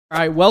All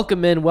right,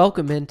 welcome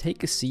in,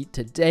 take a seat.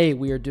 Today,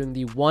 we are doing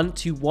the $1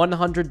 to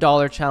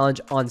 $100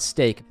 challenge on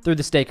Stake through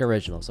the Stake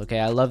Originals,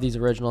 okay? I love these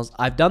originals.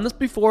 I've done this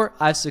before.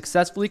 I've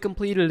successfully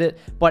completed it,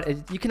 but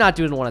you cannot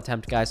do it in one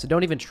attempt, guys, so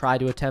don't even try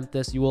to attempt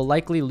this. You will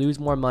likely lose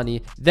more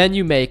money than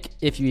you make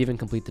if you even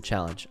complete the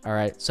challenge, all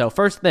right? So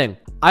first thing,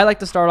 I like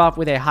to start off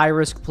with a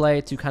high-risk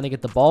play to kind of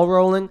get the ball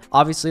rolling.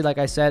 Obviously, like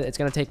I said, it's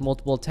going to take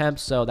multiple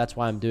attempts, so that's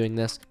why I'm doing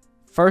this.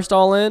 First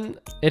all in,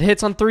 it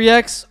hits on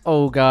 3x.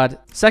 Oh, God.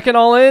 Second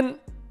all in.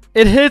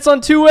 It hits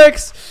on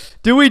 2x.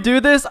 Do we do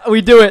this?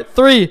 We do it.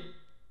 3.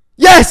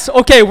 Yes.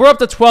 Okay, we're up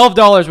to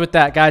 $12 with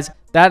that, guys.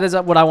 That is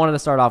what I wanted to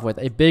start off with.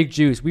 A big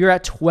juice. We are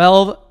at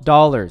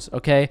 $12,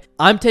 okay?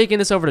 I'm taking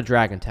this over to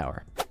Dragon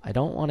Tower. I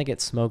don't want to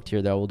get smoked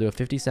here, though. We'll do a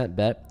 50-cent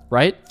bet.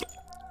 Right,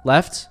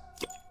 left,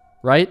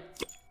 right,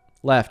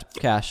 left.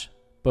 Cash.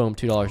 Boom,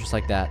 $2 just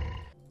like that.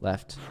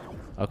 Left.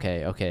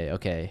 Okay, okay,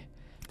 okay.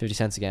 50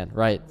 cents again.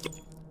 Right,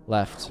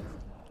 left.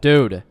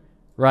 Dude,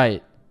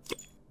 right.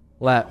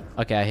 Left.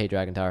 Okay, I hate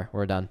Dragon Tower.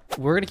 We're done.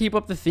 We're going to keep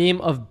up the theme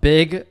of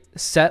big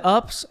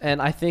setups, and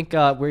I think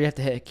we have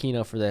to hit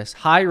Keno for this.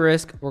 High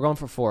risk. We're going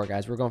for 4,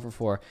 guys. We're going for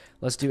 4.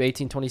 Let's do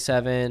 18,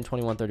 27,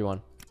 21,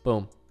 31.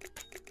 Boom.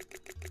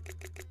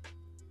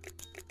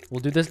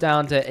 We'll do this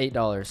down to $8.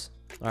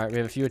 All right, we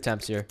have a few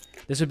attempts here.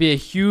 This would be a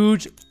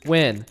huge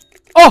win.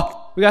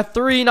 Oh! We got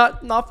 3,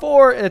 not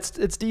 4.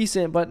 It's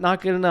decent, but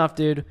not good enough,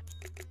 dude.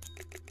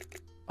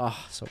 Oh,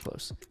 so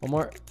close. One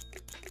more.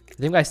 I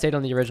think if I stayed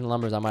on the original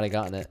numbers, I might have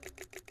gotten it.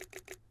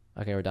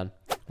 Okay, we're done.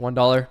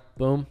 $1.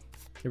 Boom.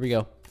 Here we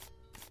go.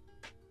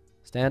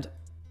 Stand.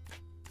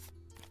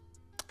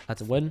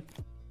 That's a win.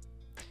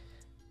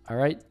 All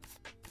right.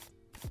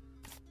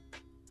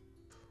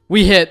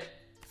 We hit.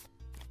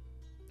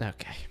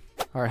 Okay.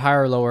 All right,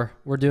 higher or lower?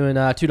 We're doing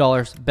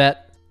 $2.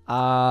 Bet.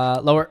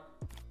 Lower.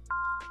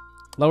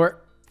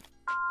 Lower.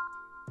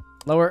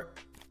 Lower.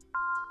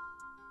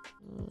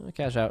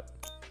 Cash out.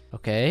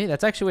 Okay,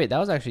 that's actually, wait, that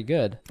was actually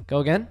good. Go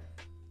again.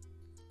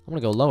 I'm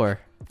gonna go lower.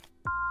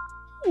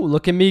 Ooh,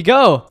 look at me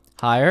go.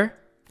 Higher.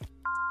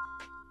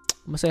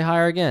 I'm gonna say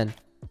higher again.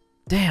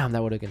 Damn,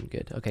 that would have been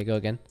good. Okay, go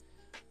again.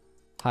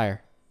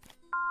 Higher.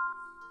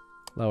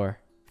 Lower.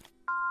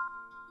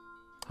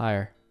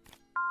 Higher.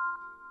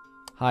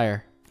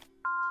 Higher.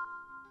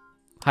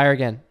 Higher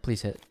again.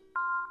 Please hit.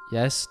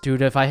 Yes,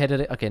 dude, if I hit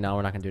it. Okay, no,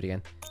 we're not gonna do it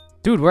again.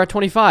 Dude, we're at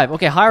 25.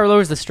 Okay, higher or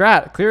lower is the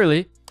strat,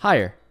 clearly.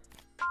 Higher.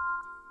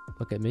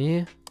 Look at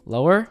me.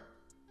 Lower.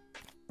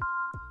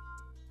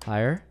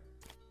 Higher.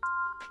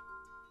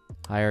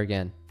 Higher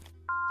again.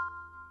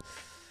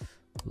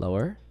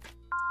 Lower.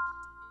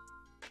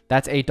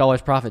 That's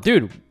 $8 profit.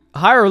 Dude,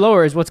 higher or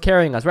lower is what's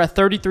carrying us. We're at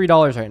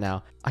 $33 right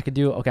now. I could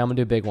do, okay, I'm gonna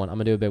do a big one. I'm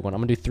gonna do a big one. I'm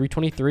gonna do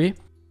 323.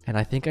 And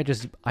I think I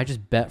just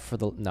bet for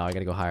the, no, I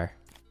gotta go higher.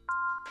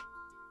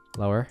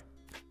 Lower.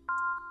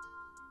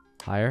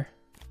 Higher.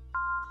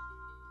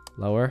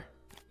 Lower.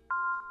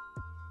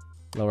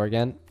 Lower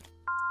again.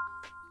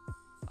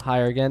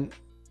 Higher again.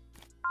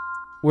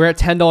 We're at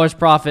 $10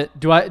 profit.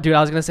 Dude, I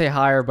was gonna say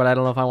higher, but I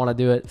don't know if I want to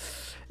do it.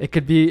 It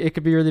could be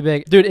really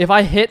big. Dude, if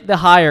I hit the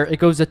higher, it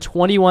goes to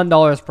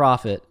 $21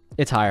 profit.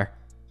 It's higher.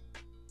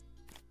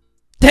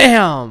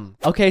 Damn!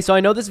 Okay, so I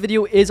know this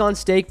video is on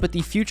Stake, but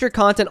the future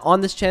content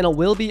on this channel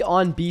will be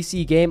on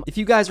BC Game. If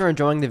you guys are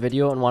enjoying the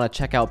video and want to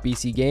check out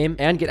BC Game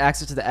and get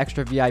access to the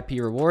extra VIP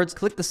rewards,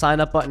 click the sign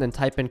up button and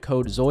type in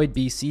code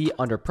ZOIDBC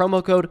under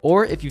promo code.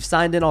 Or if you've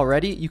signed in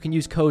already, you can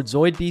use code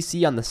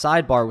ZOIDBC on the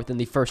sidebar within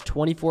the first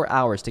 24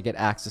 hours to get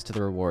access to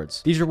the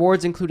rewards. These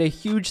rewards include a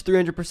huge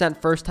 300%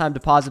 first time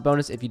deposit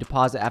bonus if you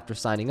deposit after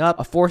signing up,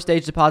 a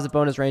 4-stage deposit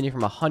bonus ranging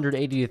from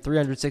 180 to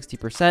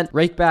 360%,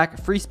 rake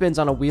back, free spins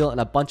on a wheel, and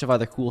a bunch of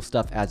other cool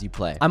stuff as you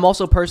play. I'm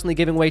also personally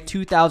giving away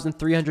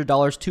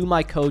 $2,300 to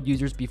my code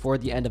users before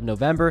the end of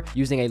November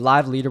using a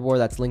live leaderboard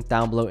that's linked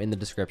down below in the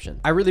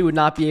description. I really would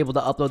not be able to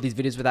upload these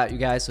videos without you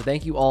guys, so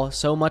thank you all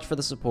so much for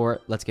the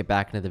support. Let's get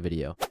back into the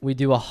video. We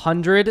do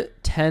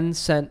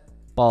 110-cent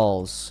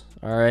balls.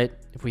 All right,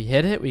 if we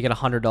hit it, we get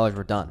 $100.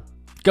 We're done.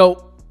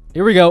 Go.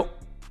 Here we go.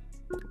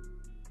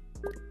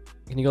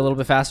 Can you go a little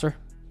bit faster?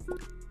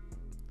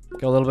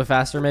 Go a little bit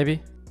faster,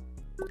 maybe.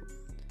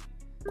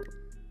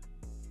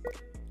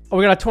 Oh,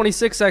 we got a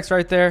 26x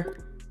right there.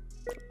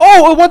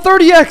 Oh, a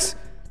 130x.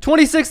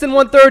 26 and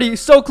 130.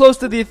 So close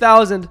to the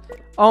 1,000.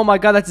 Oh my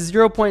God, that's a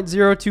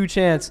 0.02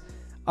 chance.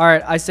 All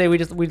right, I say we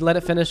let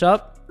it finish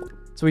up.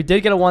 So we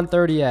did get a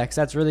 130x.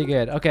 That's really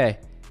good. Okay.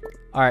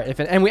 All right,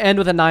 and we end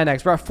with a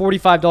 9x. We're at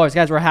 $45.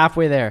 Guys, we're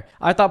halfway there.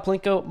 I thought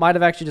Plinko might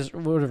have actually just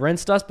would have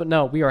rinsed us, but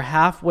no, we are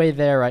halfway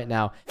there right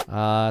now.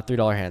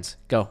 $3 hands.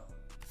 Go.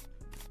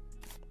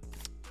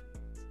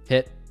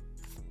 Hit.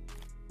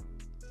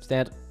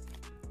 Stand.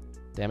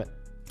 Damn it.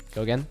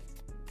 Go again.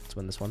 Let's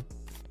win this one.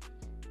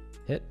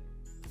 Hit.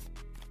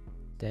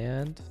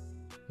 Stand.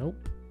 Nope.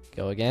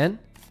 Go again.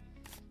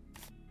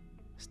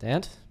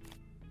 Stand.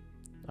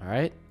 All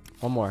right.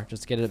 One more.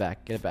 Just get it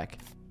back. Get it back.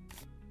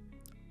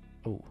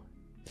 Oh.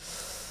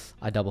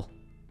 I double.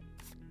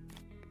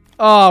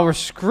 Oh, we're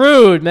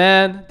screwed,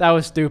 man. That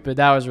was stupid.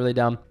 That was really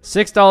dumb.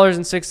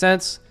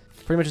 $6.06.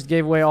 Pretty much just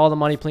gave away all the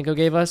money Plinko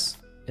gave us.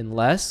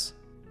 Unless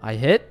I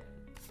hit.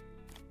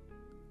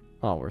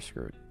 Oh, we're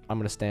screwed. I'm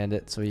going to stand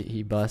it so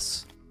he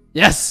busts.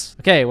 Yes!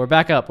 Okay, we're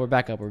back up. We're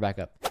back up. We're back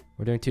up.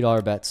 We're doing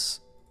 $2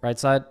 bets. Right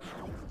side.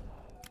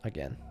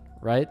 Again.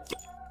 Right.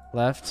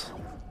 Left.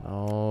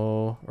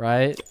 Oh.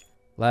 Right.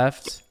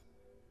 Left.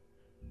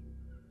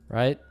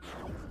 Right.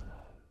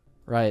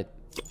 Right.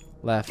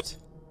 Left.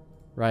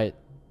 Right.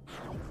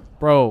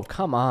 Bro,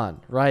 come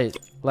on. Right.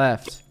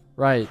 Left.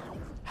 Right.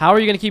 How are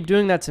you going to keep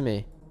doing that to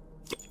me?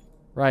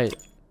 Right.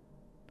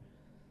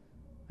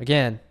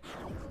 Again.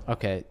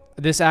 Okay.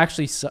 This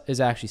actually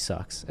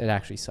sucks. It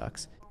actually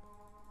sucks.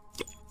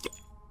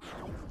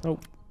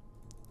 Nope.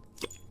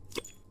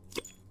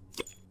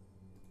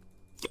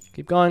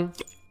 Keep going.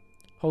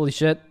 Holy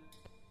shit.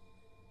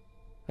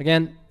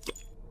 Again.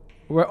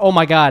 Oh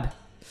my god.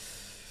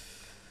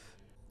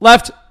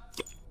 Left.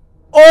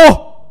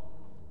 Oh!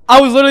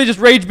 I was literally just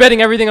rage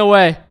betting everything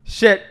away.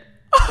 Shit.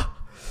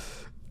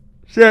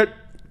 Shit.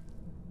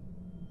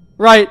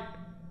 Right.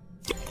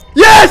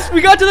 Yes!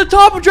 We got to the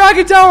top of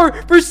Dragon Tower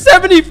for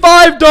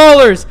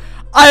 $75.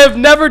 I have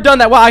never done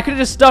that. Wow, I could have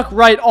just stuck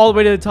right all the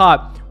way to the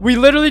top. We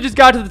literally just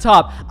got to the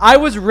top. I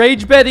was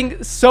rage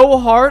betting so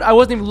hard, I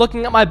wasn't even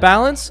looking at my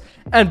balance.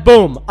 And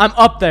boom, I'm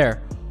up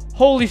there.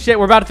 Holy shit,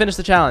 we're about to finish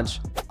the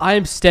challenge. I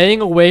am staying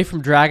away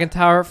from Dragon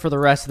Tower for the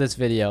rest of this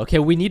video. Okay,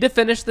 we need to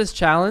finish this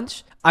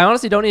challenge. I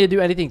honestly don't need to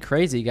do anything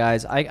crazy,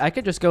 guys. I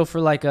could just go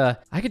for like a...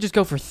 I could just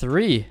go for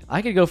 3.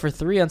 I could go for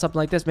 3 on something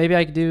like this. Maybe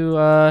I could do...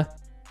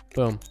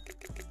 Boom.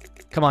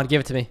 Come on, give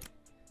it to me.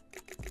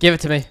 Give it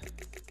to me.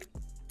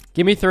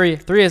 Give me 3.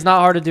 3 is not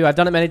hard to do. I've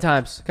done it many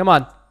times. Come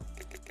on.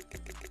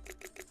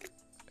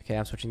 Okay,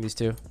 I'm switching these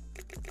two.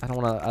 I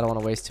don't want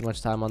to waste too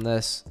much time on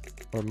this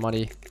or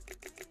money.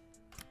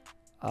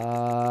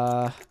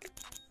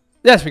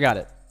 Yes, we got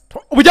it.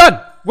 We're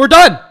done. We're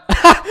done.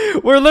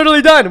 We're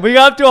literally done. We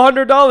got up to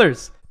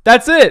 $100.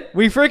 That's it.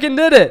 We freaking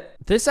did it.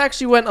 This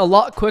actually went a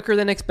lot quicker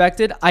than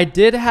expected. I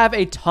did have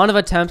a ton of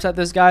attempts at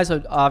this, guys,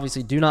 so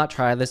obviously do not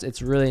try this.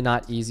 It's really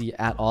not easy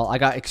at all. I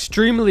got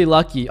extremely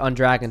lucky on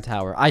Dragon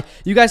Tower.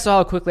 You guys saw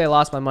how quickly I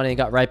lost my money and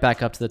got right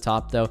back up to the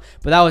top, though,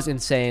 but that was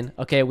insane.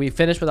 Okay, we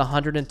finished with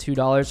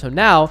 $102, so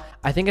now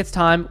I think it's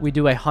time we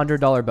do a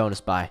 $100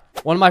 bonus buy.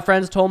 One of my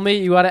friends told me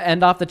you got to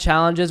end off the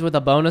challenges with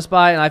a bonus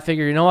buy, and I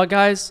figured, you know what,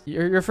 guys?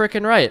 You're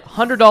freaking right.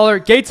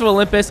 $100 Gates of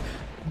Olympus.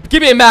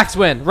 Give me a max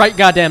win right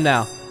goddamn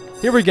now.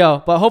 Here we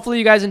go. But hopefully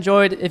you guys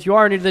enjoyed. If you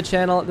are new to the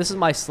channel, this is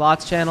my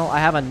slots channel. I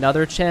have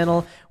another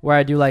channel where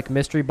I do like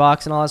mystery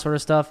box and all that sort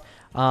of stuff.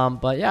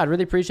 But yeah, I'd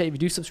really appreciate if you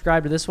do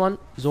subscribe to this one,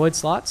 Zoid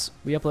Slots.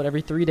 We upload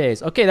every 3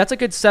 days. Okay, that's a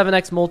good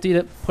 7x multi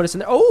to put us in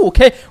there. Oh,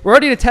 okay. We're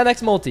already at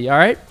 10x multi. All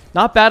right.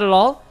 Not bad at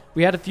all.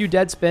 We had a few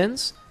dead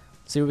spins.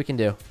 Let's see what we can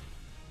do.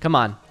 Come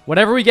on.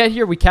 Whatever we get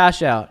here, we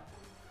cash out.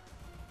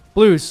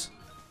 Blues.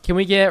 Can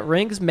we get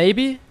rings?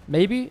 Maybe.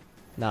 Maybe.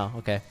 No.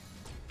 Okay.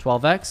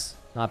 12x.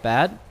 Not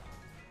bad.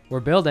 We're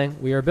building.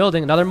 We are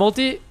building. Another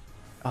multi.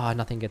 Ah,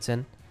 nothing gets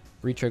in.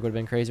 Retrig would have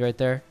been crazy right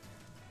there.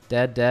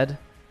 Dead, dead.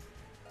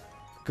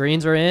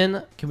 Greens are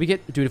in. Can we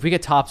get... Dude, if we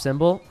get top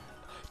symbol.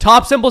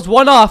 Top symbol's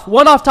one off.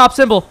 One off top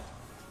symbol.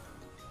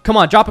 Come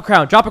on. Drop a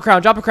crown. Drop a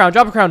crown. Drop a crown.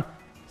 Drop a crown.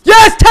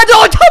 Yes!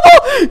 $10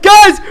 double!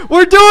 Guys,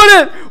 we're doing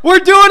it. We're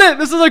doing it.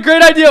 This is a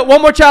great idea.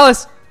 One more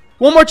chalice.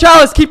 One more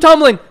chalice. Keep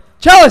tumbling.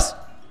 Chalice.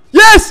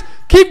 Yes!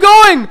 Keep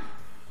going.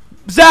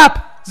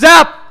 Zap.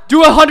 Zap.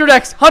 Do a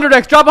 100x.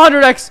 100x. Drop a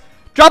 100x.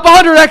 Drop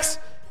 100x.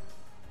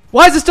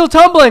 Why is it still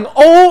tumbling?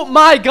 Oh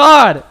my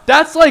god.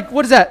 That's like,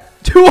 what is that?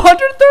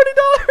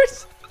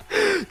 $230?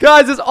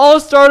 Guys, this all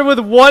started with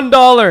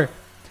 $1.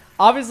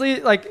 Obviously,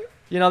 like,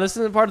 you know, this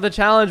isn't part of the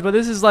challenge, but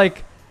this is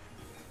like,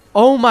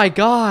 oh my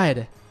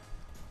god.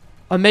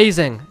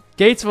 Amazing.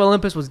 Gates of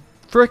Olympus was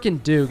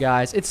freaking due,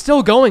 guys. It's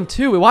still going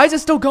too. Why is it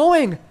still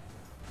going?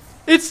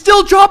 It's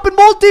still dropping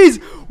multis.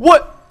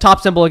 What? Top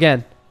symbol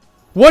again.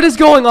 What is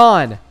going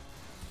on?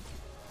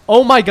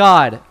 Oh my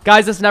god.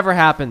 Guys, this never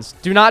happens.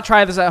 Do not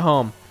try this at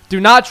home. Do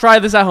not try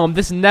this at home.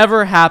 This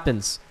never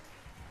happens.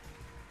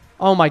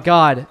 Oh my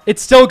god.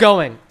 It's still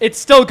going. It's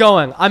still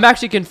going. I'm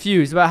actually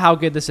confused about how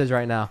good this is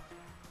right now.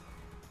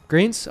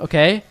 Greens?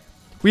 Okay.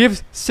 We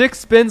have 6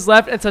 spins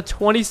left. It's a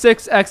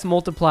 26x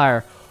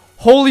multiplier.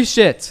 Holy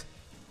shit.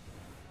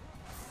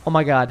 Oh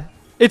my god.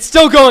 It's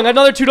still going.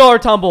 Another $2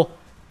 tumble.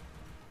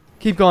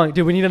 Keep going.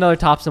 Dude, we need another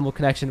top symbol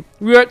connection.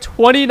 We're at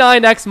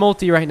 29x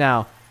multi right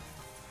now.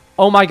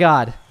 Oh my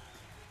god.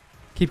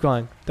 Keep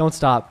going. Don't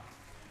stop.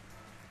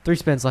 3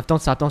 spins left.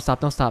 Don't stop. Don't stop.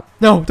 Don't stop.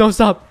 No, don't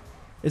stop.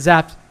 It's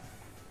zapped.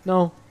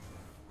 No.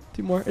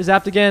 2 more. It's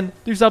zapped again.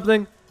 Do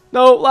something.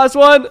 No, last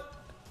one.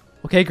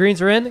 Okay,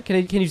 greens are in.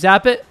 Can you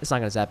zap it? It's not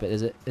going to zap it,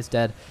 is it? It's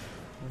dead.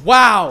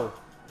 Wow.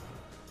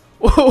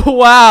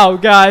 Wow,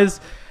 guys.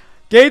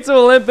 Gates of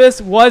Olympus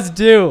was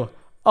due.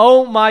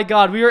 Oh my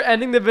god. We are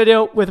ending the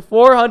video with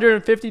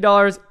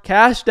 $450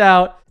 cashed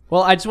out.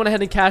 Well, I just went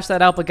ahead and cashed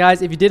that out. But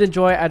guys, if you did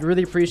enjoy, I'd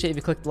really appreciate if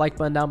you click the like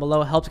button down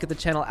below. It helps get the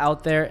channel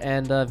out there.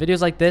 And videos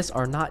like this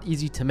are not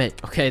easy to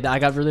make. Okay, I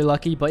got really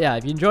lucky. But yeah,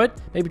 if you enjoyed,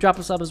 maybe drop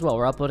a sub as well.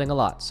 We're uploading a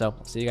lot. So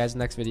I'll see you guys in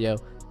the next video.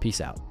 Peace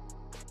out.